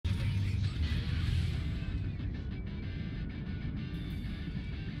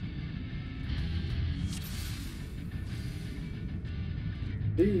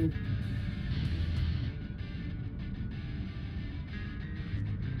do.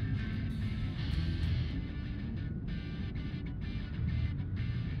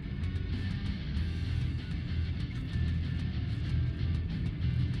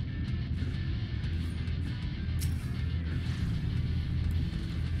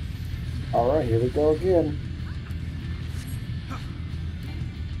 All right, here we go again.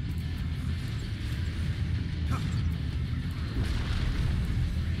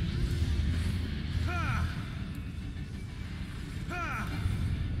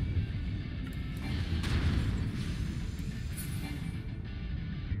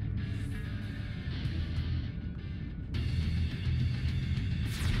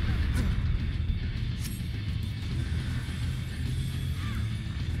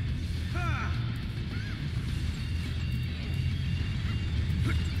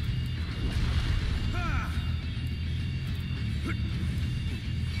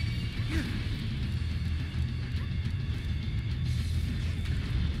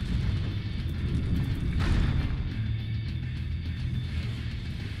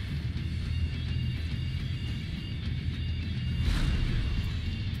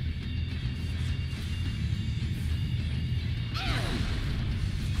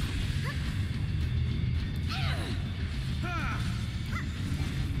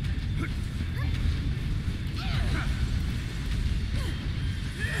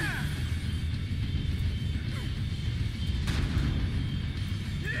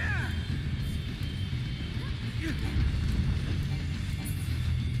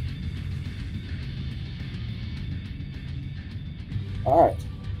 All right,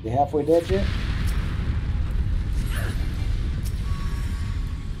 you halfway dead yet?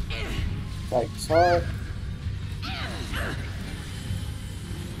 Titan's heart.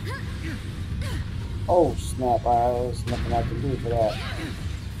 Oh snap! There's nothing I can do for that.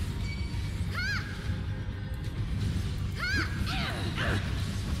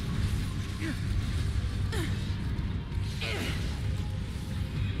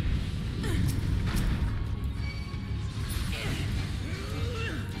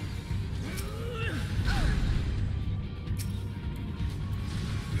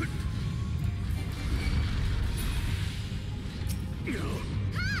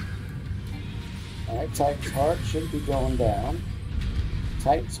 Alright, Titan's heart should be going down.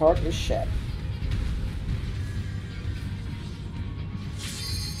 Titan's heart is shattered.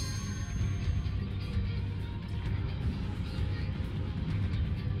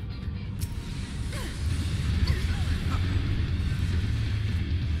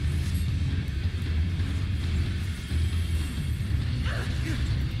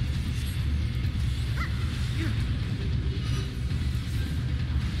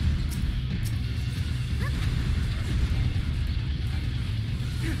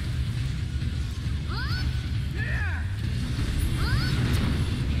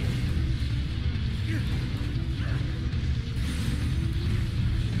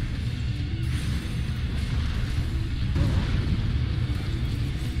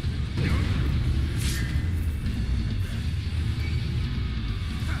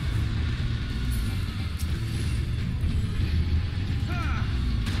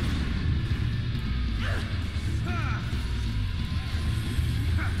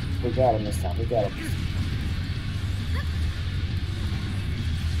 We got him this time. We got him.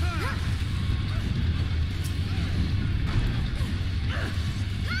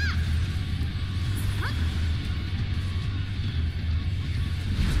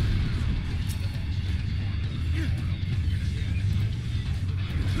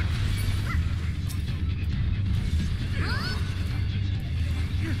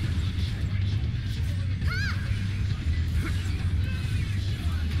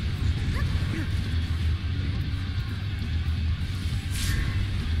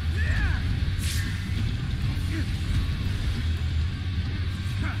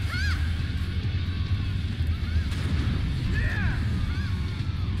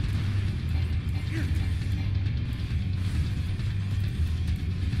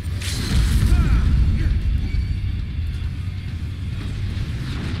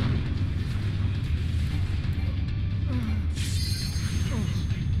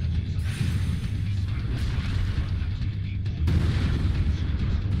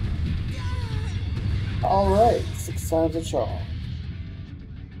 All right, 6 times a charm.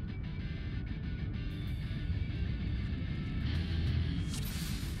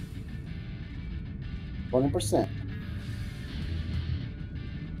 %.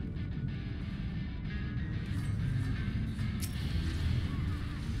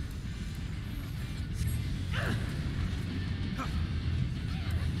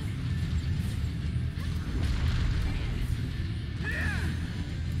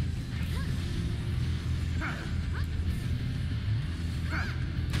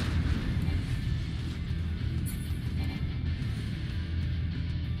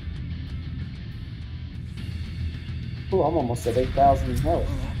 Oh, I'm almost at 8,000 health.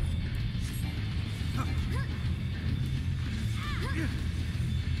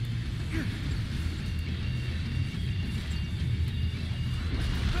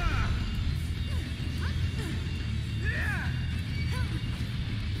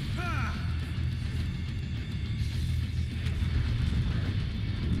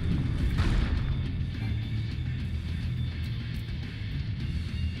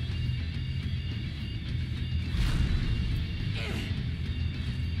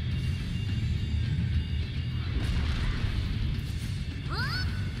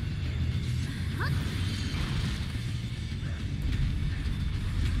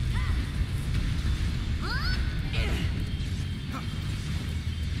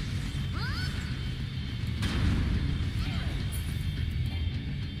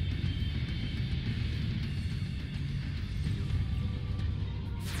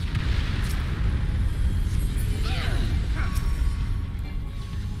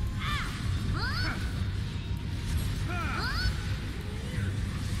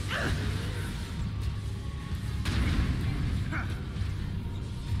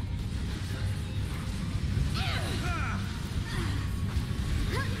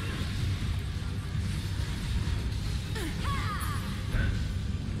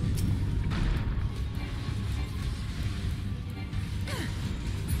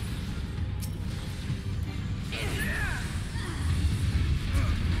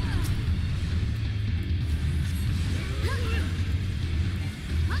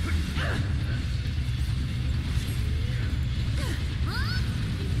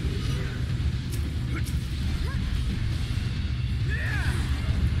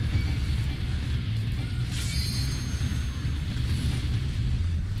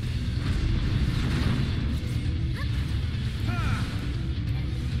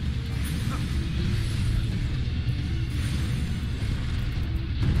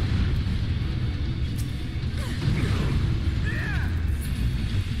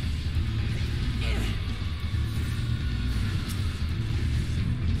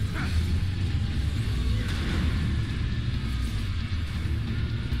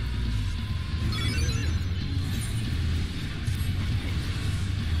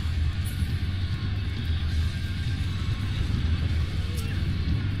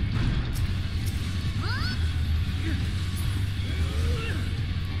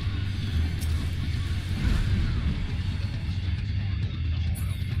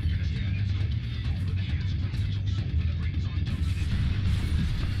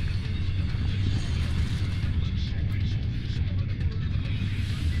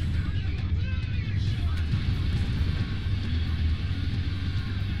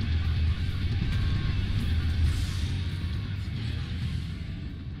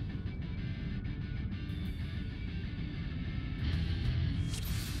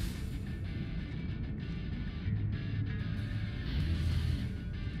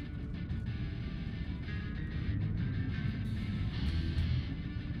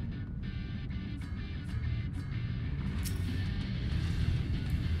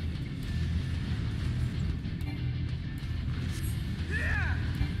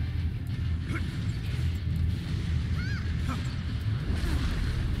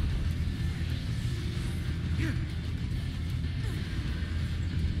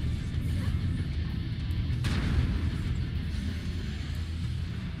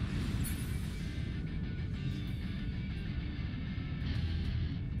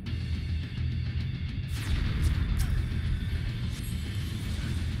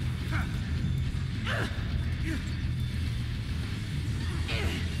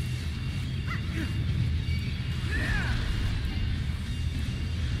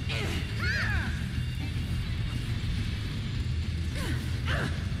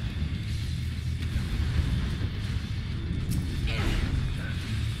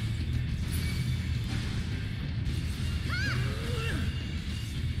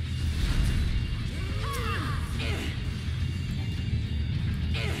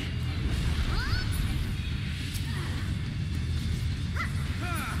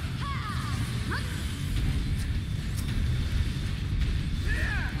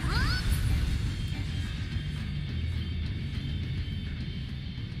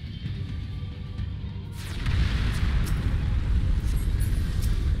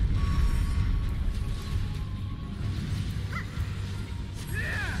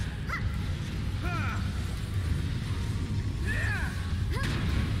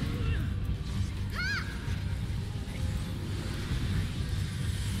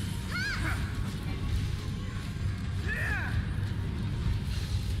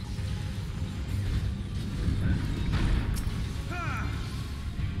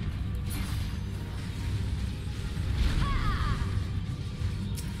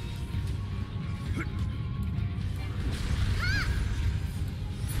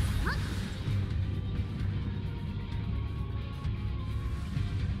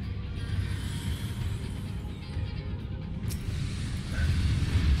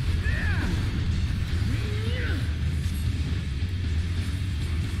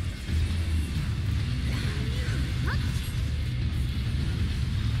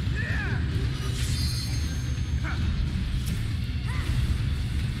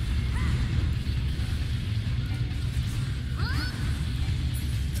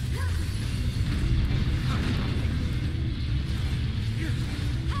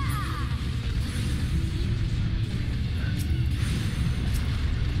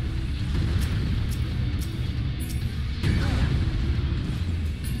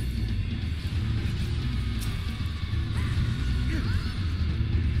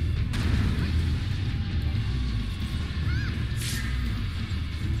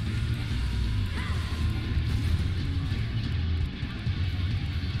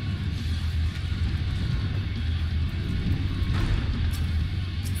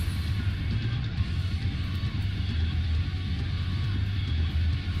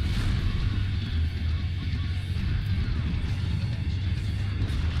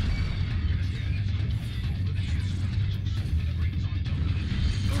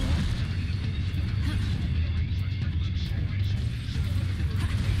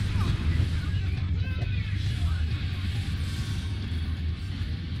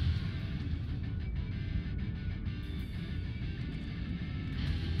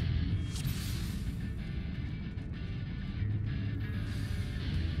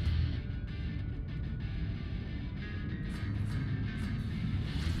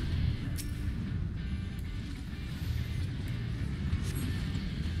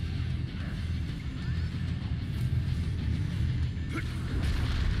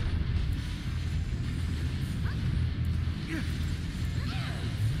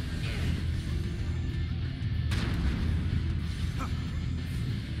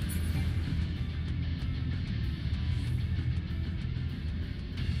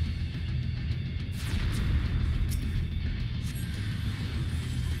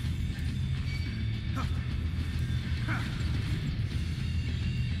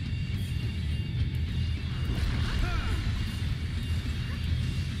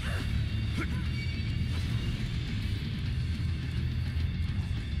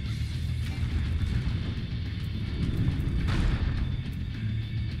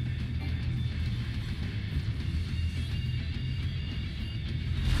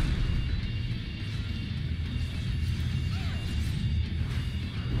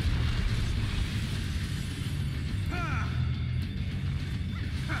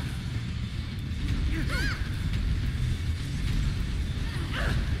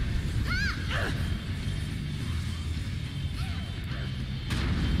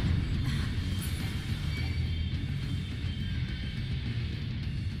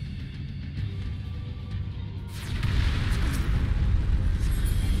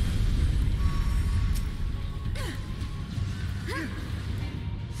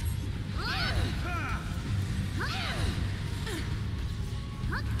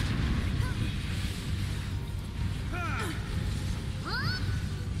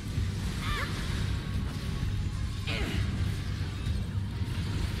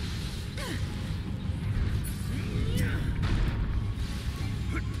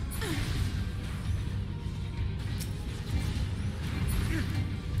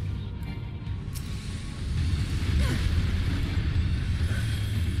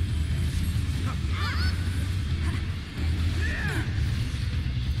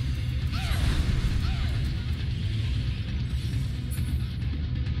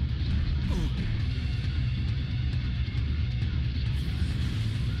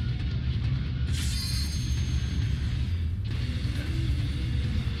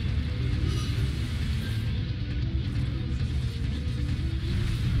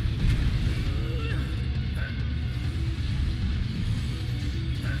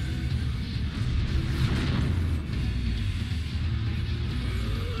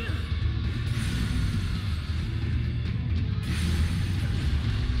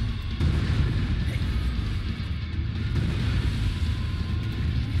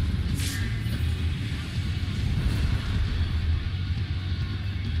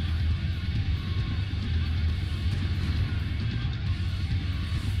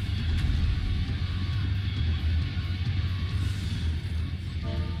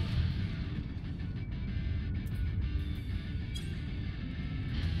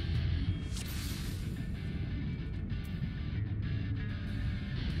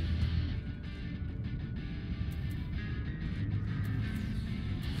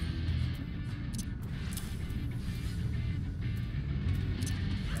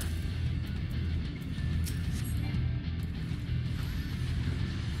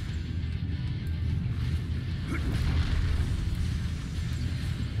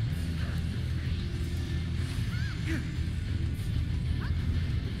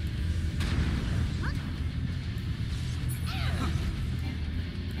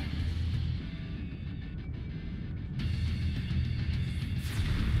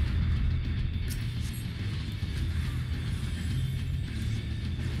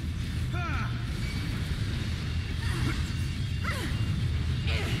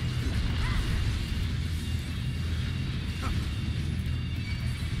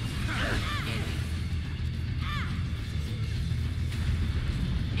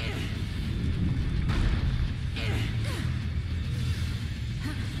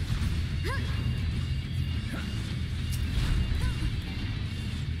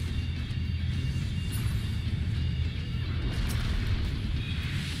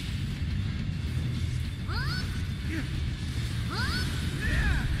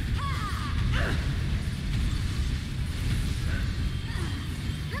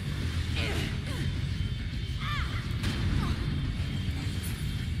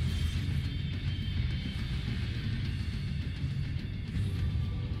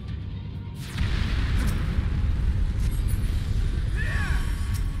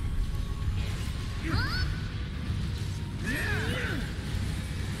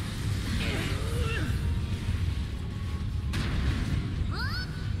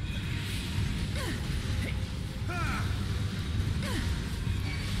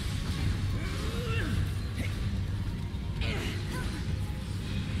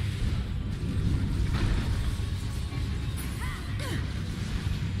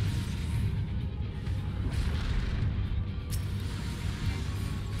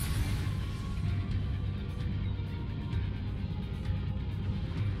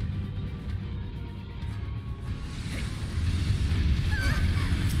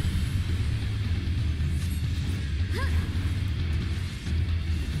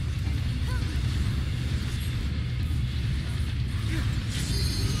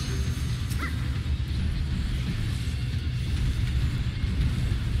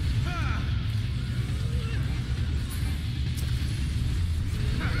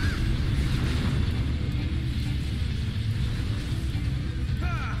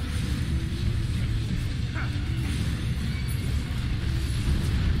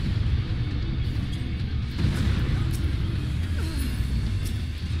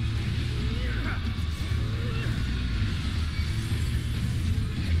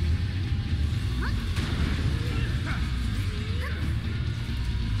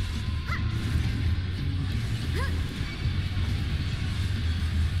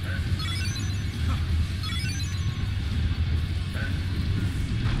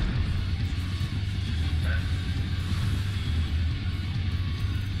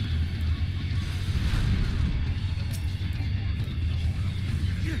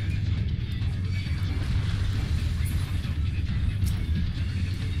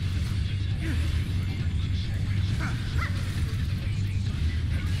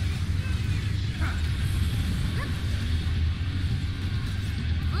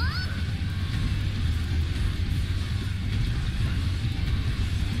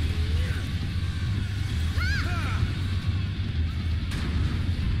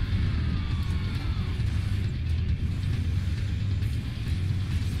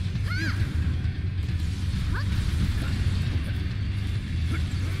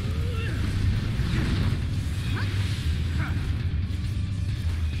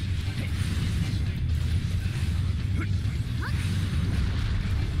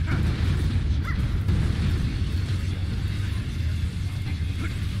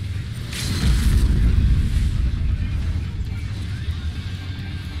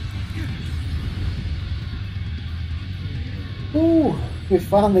 We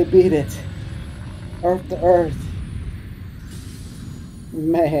finally beat it. Earth to Earth.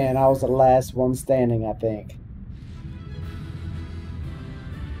 Man, I was the last one standing, I think.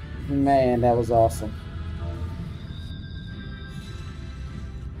 Man, that was awesome.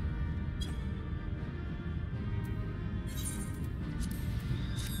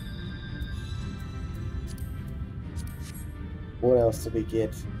 What else did we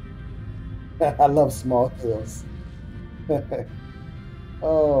get? I love small hills.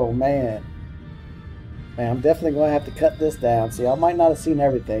 Oh, man. Man, I'm definitely going to have to cut this down. See, I might not have seen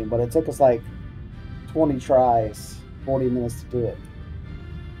everything, but it took us like 20 tries, 40 minutes to do it.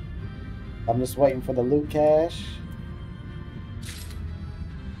 I'm just waiting for the loot cache.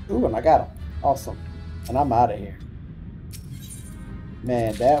 Ooh, and I got him. Awesome. And I'm out of here.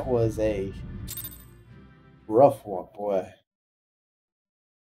 Man, that was a rough one, boy.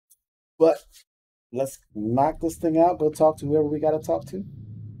 But let's knock this thing out. Go talk to whoever we got to talk to.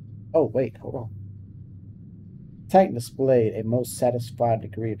 Oh, wait, hold on. Titan displayed a most satisfying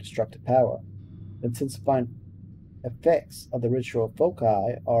degree of destructive power. The intensifying effects of the ritual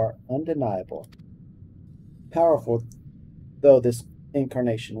foci are undeniable. Powerful though this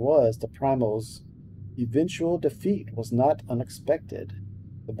incarnation was, the Primals' eventual defeat was not unexpected.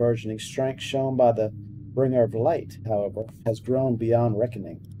 The burgeoning strength shown by the Bringer of Light, however, has grown beyond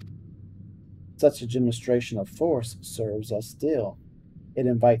reckoning. Such a demonstration of force serves us still. It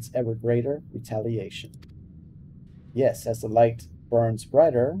invites ever greater retaliation. Yes, as the light burns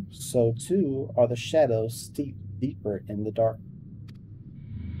brighter, so too are the shadows steeped deeper in the dark.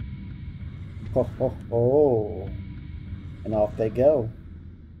 Ho, ho, ho. And off they go.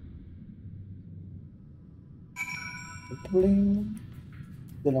 Bling.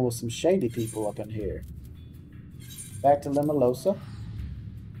 Then there was some shady people up in here. Back to Limalosa.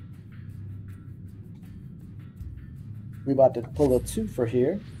 We about to pull a twofer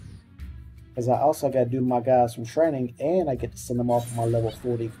here. Because I also got to do my guys some training, and I get to send them off on my level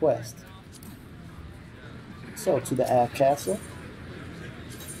 40 quest. So, to the Ave Castle.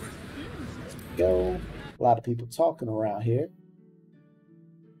 Go. A lot of people talking around here.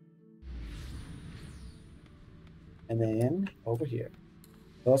 And then, over here.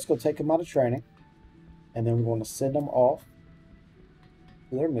 So, let's go take them out of training. And then we're going to send them off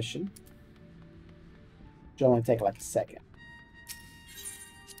to their mission. Which will only take like a second.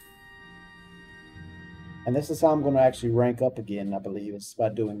 And this is how I'm going to actually rank up again, I believe. It's by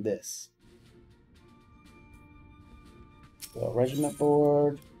doing this. So, regiment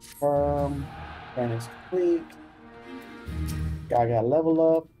board, firm, training's complete. I got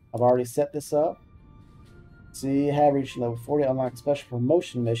level up. I've already set this up. See, have reached level 40. Unlock special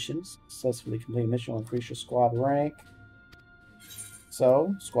promotion missions. Successfully complete mission will increase your squad rank.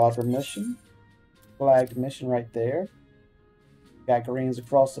 So, squadron mission. Flagged mission right there. Got greens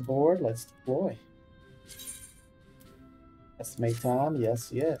across the board. Let's deploy. Estimate time,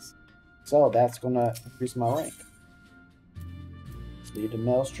 yes, yes. So that's gonna increase my rank. Leave the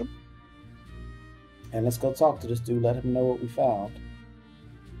Maelstrom. And let's go talk to this dude, let him know what we found.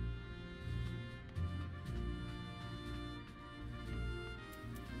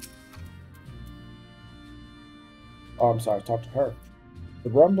 Oh, I'm sorry, talk to her.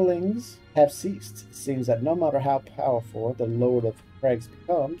 The rumblings have ceased. It seems that no matter how powerful the Lord of Crags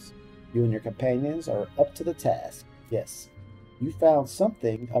becomes, you and your companions are up to the task. Yes. You found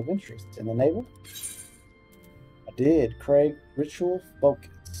something of interest in the navel? I did. Craig Ritual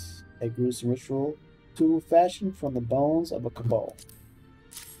Focus. A gruesome ritual tool fashioned from the bones of a cabal.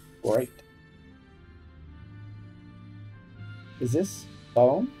 Great. Is this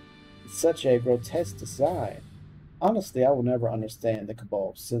bone? It's such a grotesque design. Honestly, I will never understand the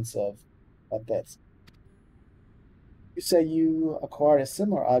cabal's sense of that. You say you acquired a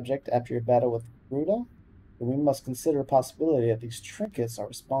similar object after your battle with Gruda? Then we must consider the possibility that these trinkets are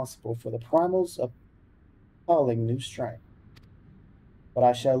responsible for the primals of calling new strength. But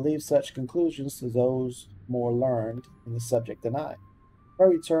I shall leave such conclusions to those more learned in the subject than I. I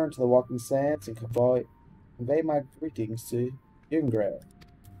return to the Walking Sands and convey my greetings to Yungre.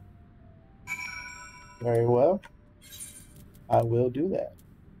 Very well. I will do that.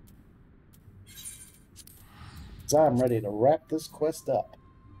 So I'm ready to wrap this quest up.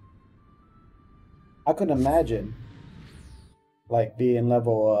 I couldn't imagine like being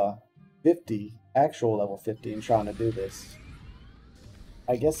level 50, actual level 50, and trying to do this.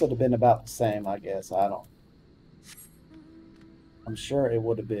 I guess it would have been about the same, I guess. I'm sure it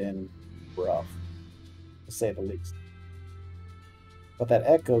would have been rough, to say the least. But that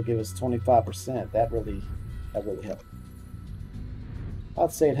echo gave us 25%. That really helped.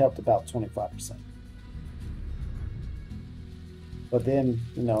 I'd say it helped about 25%. But then,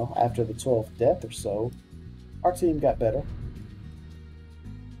 you know, after the 12th death or so, our team got better.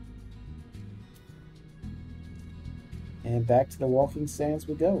 And back to the walking sands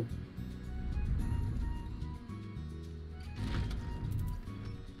we go.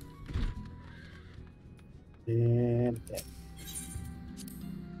 And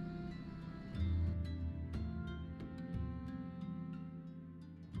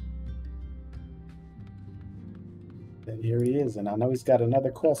here he is. And I know he's got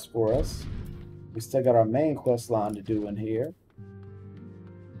another quest for us. We still got our main quest line to do in here.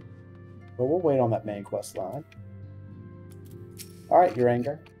 But we'll wait on that main quest line. Alright, your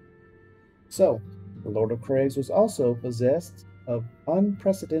anger. So, the Lord of Crags was also possessed of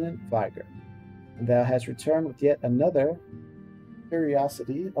unprecedented vigor, and thou hast returned with yet another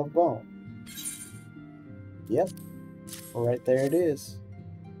curiosity of bone. Yep, right there it is.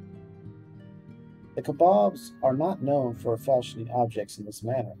 The kebabs are not known for fashioning objects in this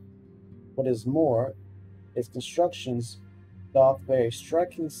manner. What is more, its constructions doth very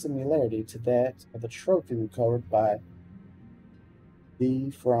striking similarity to that of the trophy recovered by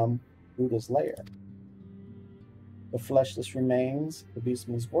thee from Buddha's lair. The fleshless remains of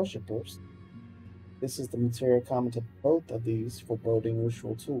Beastmen's worshippers. This is the material common to both of these foreboding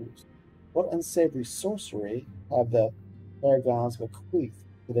ritual tools. What unsavory sorcery have the paragons bequeathed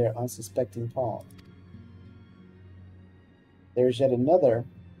to their unsuspecting palm? There is yet another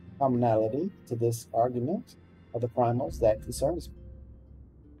commonality to this argument of the primals that concerns me,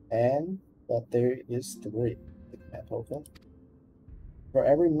 and that there is three. For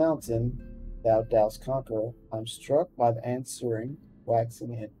every mountain thou dost conquer, I'm struck by the answering,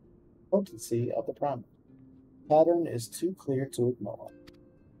 waxing, and potency of the primal. The pattern is too clear to ignore.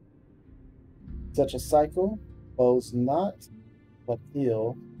 Such a cycle bodes not but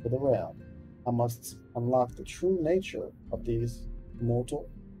ill for the realm. I must unlock the true nature of these mortal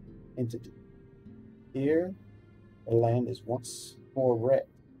entities. Here, the land is once more wrecked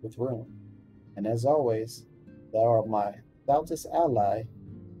with ruin, and as always, thou art my stoutest ally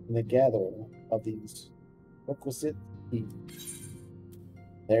in the gathering of these requisite evils.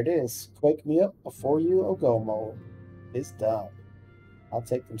 There it is. Quake me up before you, Ogomo. It's done. I'll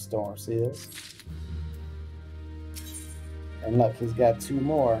take them storm seals. And look, he's got two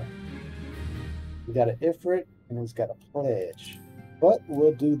more. We got an Ifrit and he's got a pledge. But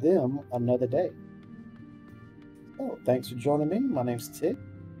we'll do them another day. So thanks for joining me. My name's Tit.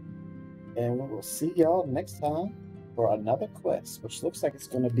 And we will see y'all next time for another quest, which looks like it's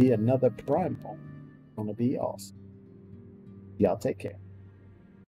going to be another primal. It's going to be awesome. Y'all take care.